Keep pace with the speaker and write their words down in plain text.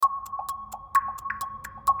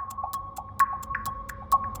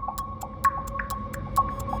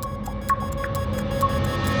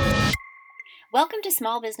Welcome to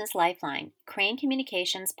Small Business Lifeline, Crane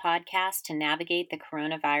Communications podcast to navigate the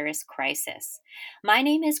coronavirus crisis. My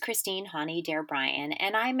name is Christine Honey Dare Bryan,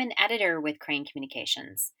 and I'm an editor with Crane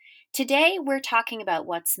Communications. Today, we're talking about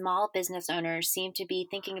what small business owners seem to be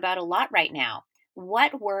thinking about a lot right now.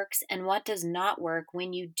 What works and what does not work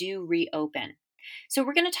when you do reopen. So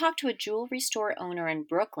we're going to talk to a jewelry store owner in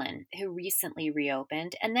Brooklyn who recently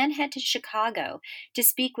reopened and then head to Chicago to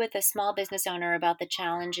speak with a small business owner about the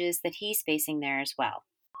challenges that he's facing there as well.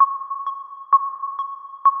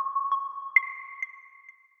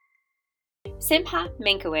 Simha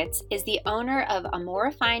Minkowitz is the owner of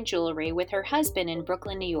Amora Fine Jewelry with her husband in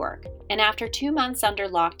Brooklyn, New York. And after 2 months under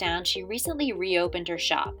lockdown, she recently reopened her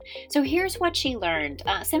shop. So here's what she learned.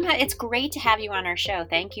 Simha, it's great to have you on our show.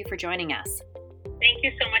 Thank you for joining us. Thank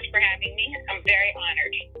you so much for having me. I'm very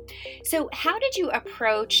honored. So how did you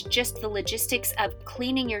approach just the logistics of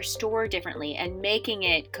cleaning your store differently and making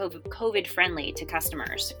it COVID friendly to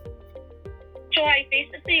customers? So I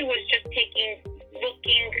basically was just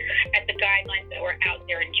looking at the guidelines that were out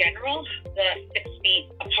there in general, the 6 feet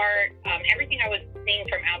apart, everything I was seeing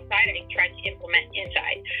from outside, I tried to implement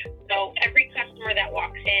inside. So every customer that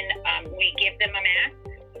walks in, we give them a mask,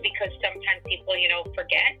 because sometimes people,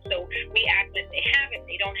 forget. So we ask if they have it. If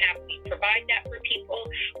they don't have it, we provide that for people.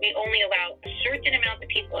 We only allow a certain amount of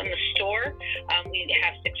people in the store. We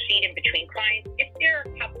have 6 feet in between clients. If they're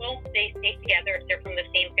a couple, they stay together. If they're from the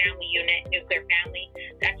same family unit, nuclear family,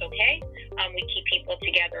 that's okay. We keep people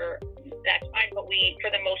together. That's fine. But for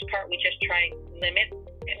the most part, we just try and limit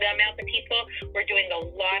the amount of people. We're doing a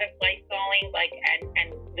lot of Lysoling,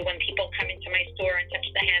 and when people come into my store and touch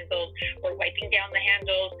the handles, we're wiping down the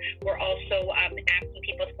handles. We're also asking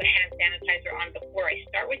people to put hand sanitizer on before I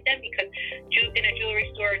start with them, because in a jewelry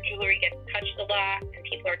store, jewelry gets touched a lot and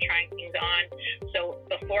people are trying things on. So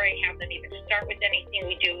before I have them even start with anything,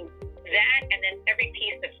 we do that, and then every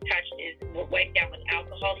piece that's touched is wiped down with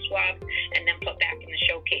alcohol swabs and then put back in the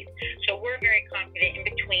showcase. So we're very confident in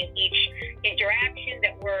between each interaction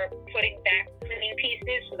that we're putting back clean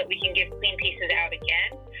pieces so that we can give clean pieces out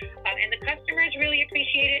again. And the customers really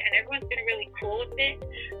appreciate it, and everyone's been really cool with it.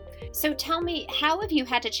 So tell me, how have you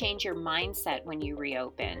had to change your mindset when you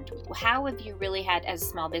reopened? How have you really had, as a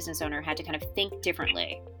small business owner, had to kind of think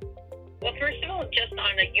differently? Well, first of all, just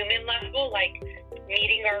on a human level, like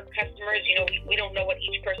meeting our customers, we don't know what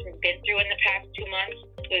each person's been through in the past 2 months.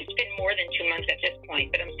 It's been more than 2 months at this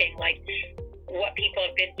point, but I'm saying what people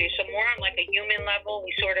have been through. So more on a human level,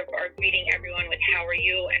 we sort of are greeting everyone with how are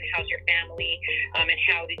you and how's your family, and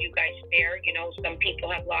how did you guys fare? Some people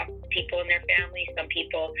have lost people in their family. Some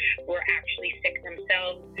people were actually sick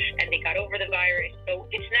themselves and they got over the virus. So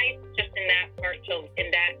it's nice just in that part, in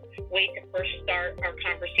that way, to first start our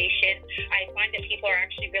conversation. I find that people are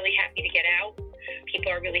actually really happy to get out.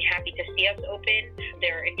 People are really happy to see us open.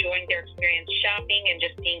 They're enjoying their experience shopping and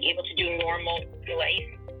just being able to do normal life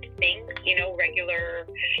things, regular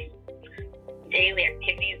daily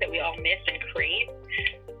activities that we all miss and crave.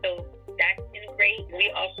 So that's been great.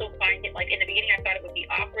 We also find it, in the beginning, I thought it would be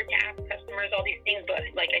awkward to ask customers all these things, but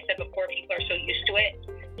like I said before, people are so used to it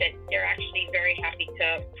that they're actually very happy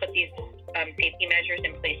to put these safety measures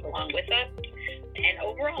in place along with us. And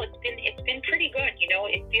overall, it's been pretty good.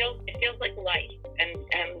 It feels like life, and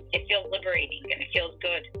it feels liberating, and it feels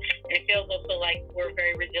good, and it feels also like we're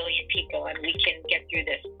very resilient people, and we can get through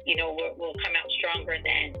this. We'll come out stronger in the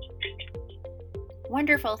end.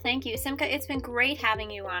 Wonderful, thank you, Simha. It's been great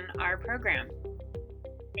having you on our program.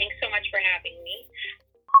 Thanks so much for having me.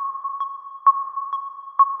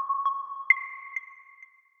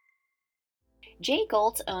 Jay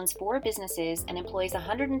Goltz owns 4 businesses and employs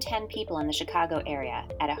 110 people in the Chicago area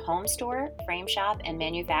at a home store, frame shop, and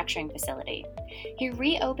manufacturing facility. He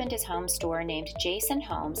reopened his home store named Jason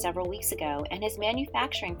Home several weeks ago, and his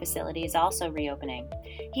manufacturing facility is also reopening.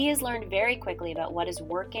 He has learned very quickly about what is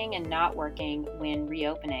working and not working when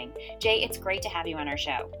reopening. Jay, it's great to have you on our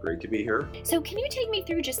show. Great to be here. So can you take me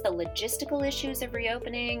through just the logistical issues of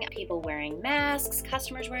reopening? People wearing masks,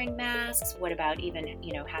 customers wearing masks, what about even,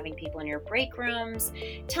 having people in your break room?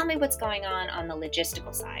 Tell me what's going on the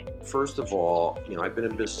logistical side. First of all, I've been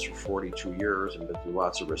in business for 42 years and been through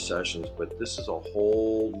lots of recessions, but this is a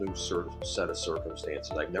whole new set of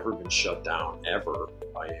circumstances. I've never been shut down, ever,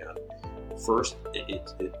 by hand. First,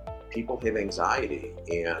 people have anxiety,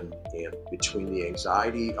 and between the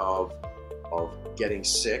anxiety of getting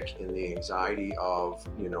sick and the anxiety of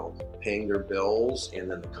paying their bills, and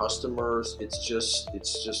then the customers, it's just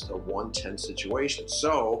a 1-10 situation.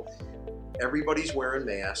 So everybody's wearing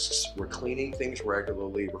masks. We're cleaning things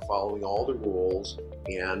regularly. We're following all the rules.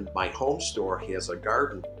 And my home store has a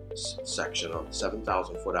garden section of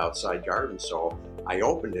 7,000 foot outside garden. So I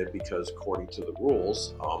opened it because according to the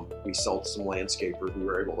rules, we sold some landscapers who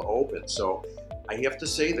were able to open. So I have to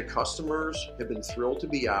say the customers have been thrilled to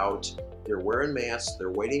be out. They're wearing masks,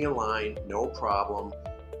 they're waiting in line, no problem.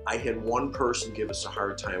 I had one person give us a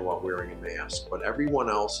hard time about wearing a mask, but everyone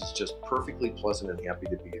else is just perfectly pleasant and happy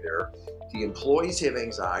to be there. The employees have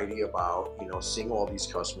anxiety about, seeing all these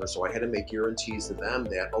customers, so I had to make guarantees to them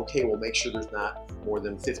that, okay, we'll make sure there's not more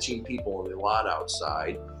than 15 people in the lot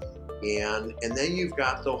outside. And then you've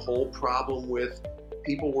got the whole problem with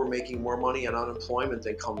people were making more money on unemployment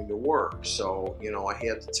than coming to work. So, I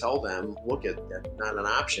had to tell them, look, that's not an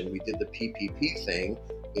option. We did the PPP thing,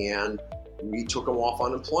 and we took them off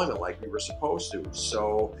unemployment like we were supposed to.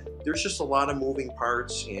 So there's just a lot of moving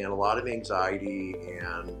parts and a lot of anxiety,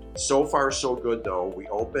 and so far so good though. We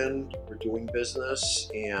opened, we're doing business,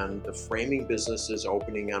 and the framing business is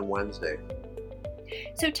opening on Wednesday.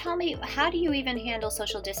 So tell me, how do you even handle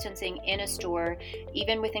social distancing in a store,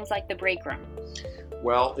 even with things like the break room?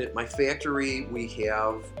 Well, at my factory,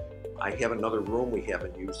 I have another room we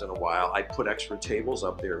haven't used in a while. I put extra tables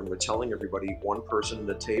up there, and we're telling everybody one person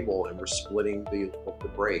at a table, and we're splitting the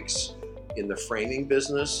breaks. In the framing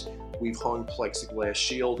business, we've hung plexiglass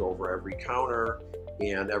shield over every counter,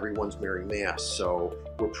 and everyone's wearing masks. So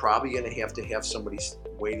we're probably going to have somebody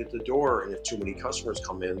wait at the door, and if too many customers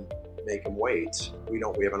come in, make them wait. We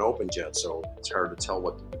haven't opened yet, so it's hard to tell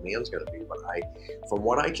what the demand's going to be. But from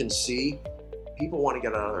what I can see, people want to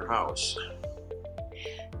get out of their house.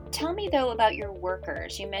 Tell me, though, about your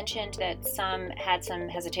workers. You mentioned that some had some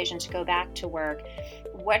hesitation to go back to work.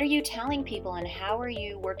 What are you telling people, and how are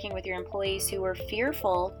you working with your employees who are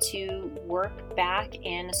fearful to work back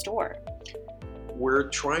in a store? We're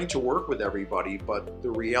trying to work with everybody, but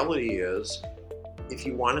the reality is, if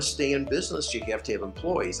you want to stay in business, you have to have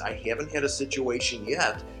employees. I haven't had a situation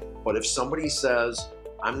yet, but if somebody says,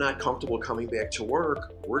 I'm not comfortable coming back to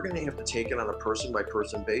work, we're going to have to take it on a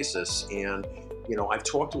person-by-person basis. And I've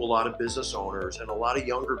talked to a lot of business owners, and a lot of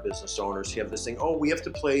younger business owners have this thing, we have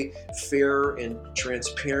to play fair and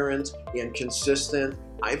transparent and consistent.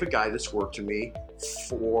 I have a guy that's worked for me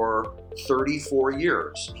for 34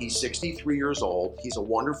 years. He's 63 years old. He's a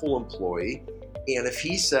wonderful employee. And if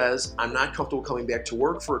he says, I'm not comfortable coming back to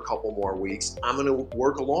work for a couple more weeks, I'm going to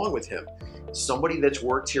work along with him. Somebody that's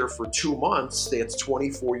worked here for 2 months, that's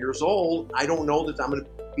 24 years old, I don't know that I'm going to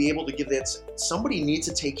be able to give that. Somebody needs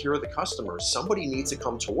to take care of the customers. Somebody needs to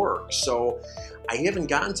come to work. So I haven't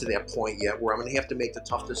gotten to that point yet where I'm going to have to make the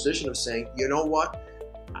tough decision of saying, you know what?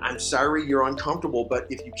 I'm sorry you're uncomfortable, but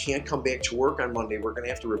if you can't come back to work on Monday, we're going to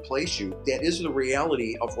have to replace you. That is the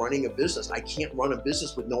reality of running a business. I can't run a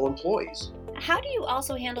business with no employees. How do you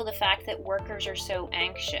also handle the fact that workers are so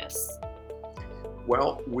anxious?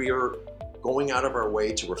 Well, we're going out of our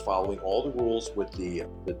way we're following all the rules with the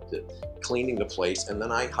cleaning the place, and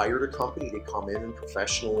then I hired a company to come in and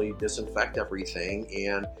professionally disinfect everything.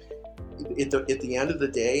 And at the end of the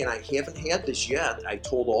day, and I haven't had this yet, I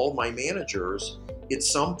told all my managers, at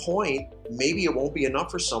some point, maybe it won't be enough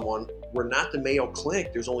for someone. We're not the Mayo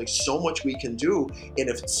Clinic. There's only so much we can do. And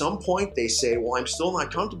if at some point they say, well, I'm still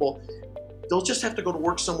not comfortable, they'll just have to go to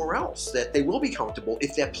work somewhere else that they will be comfortable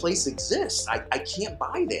if that place exists. I can't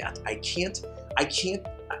buy that. I can't,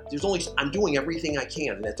 I'm doing everything I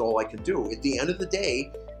can, and that's all I can do. At the end of the day,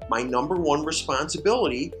 my number one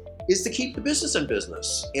responsibility is to keep the business in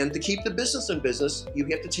business. And to keep the business in business, you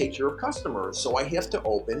have to take care of customers. So I have to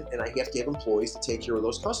open, and I have to have employees to take care of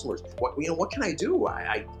those customers. What can I do?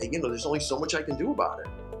 There's only so much I can do about it.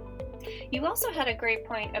 You also had a great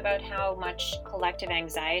point about how much collective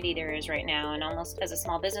anxiety there is right now, and almost as a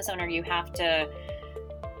small business owner, you have to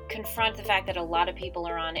confront the fact that a lot of people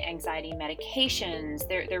are on anxiety medications.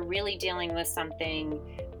 They're really dealing with something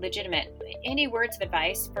legitimate. Any words of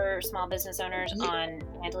advice for small business owners on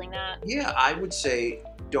handling that? Yeah, I would say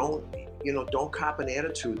don't cop an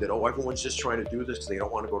attitude that, everyone's just trying to do this because they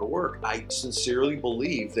don't want to go to work. I sincerely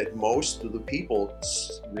believe that most of the people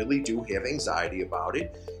really do have anxiety about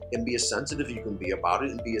it, and be as sensitive as you can be about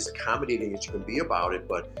it and be as accommodating as you can be about it,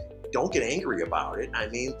 but don't get angry about it. I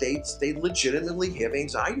mean, they legitimately have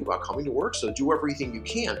anxiety about coming to work, so do everything you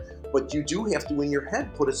can. But you do have to, in your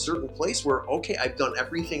head, put a certain place where, okay, I've done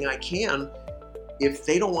everything I can. If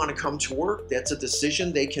they don't want to come to work, that's a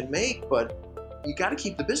decision they can make, but you got to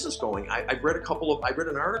keep the business going. I read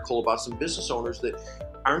an article about some business owners that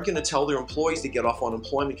aren't going to tell their employees to get off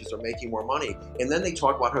unemployment because they're making more money. And then they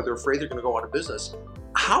talk about how they're afraid they're going to go out of business.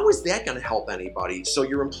 How is that going to help anybody? So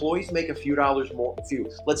your employees make a few dollars more.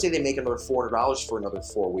 Let's say they make another $400 for another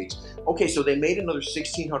 4 weeks. Okay, so they made another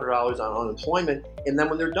 $1,600 on unemployment, and then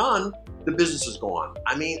when they're done, the business is gone.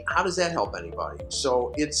 I mean, how does that help anybody?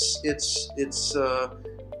 So it's a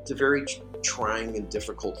very trying and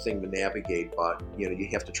difficult thing to navigate, but you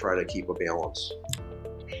have to try to keep a balance.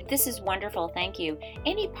 This is wonderful. Thank you.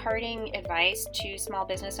 Any parting advice to small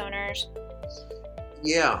business owners?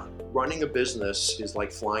 Yeah, running a business is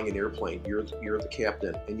like flying an airplane. You're the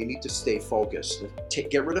captain, and you need to stay focused.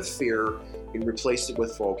 Get rid of fear and replace it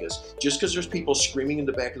with focus. Just because there's people screaming in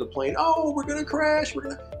the back of the plane, "Oh, we're going to crash,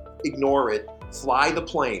 ignore it. Fly the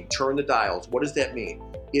plane, turn the dials. What does that mean?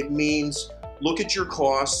 It means look at your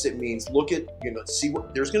costs. It means look at, see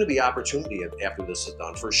what there's going to be opportunity after this is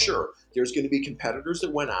done for sure. There's going to be competitors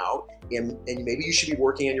that went out, and maybe you should be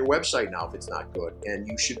working on your website now if it's not good, and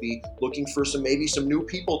you should be looking for some new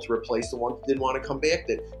people to replace the ones that didn't want to come back,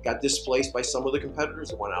 that got displaced by some of the competitors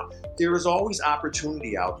that went out. There is always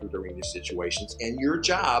opportunity out there during these situations, and your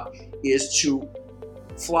job is to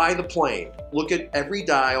fly the plane. Look at every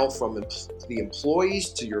dial, from the employees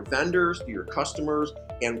to your vendors to your customers,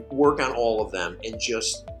 and work on all of them. And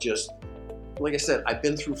just like I said, I've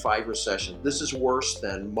been through 5 recessions. This is worse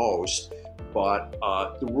than most, but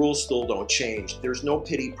the rules still don't change. There's no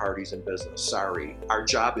pity parties in business. Sorry. Our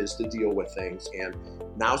job is to deal with things, and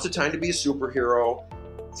now's the time to be a superhero.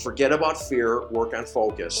 Forget about fear, work on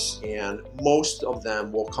focus, and most of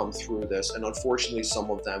them will come through this, and unfortunately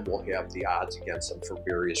some of them will have the odds against them for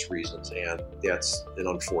various reasons, and that's an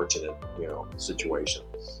unfortunate situation.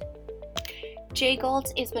 Jay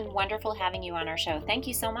Goltz, it's been wonderful having you on our show. Thank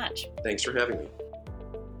you so much. Thanks for having me.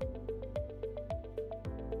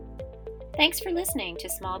 Thanks for listening to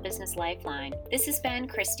Small Business Lifeline. This has been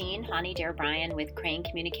Christine Honey-Dare Bryan with Crane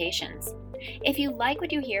Communications. If you like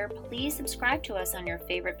what you hear, please subscribe to us on your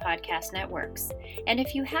favorite podcast networks. And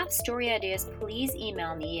if you have story ideas, please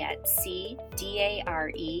email me at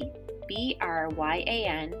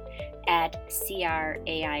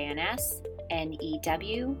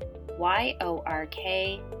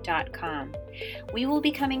We will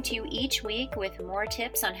be coming to you each week with more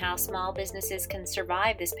tips on how small businesses can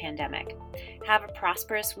survive this pandemic. Have a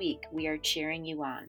prosperous week. We are cheering you on.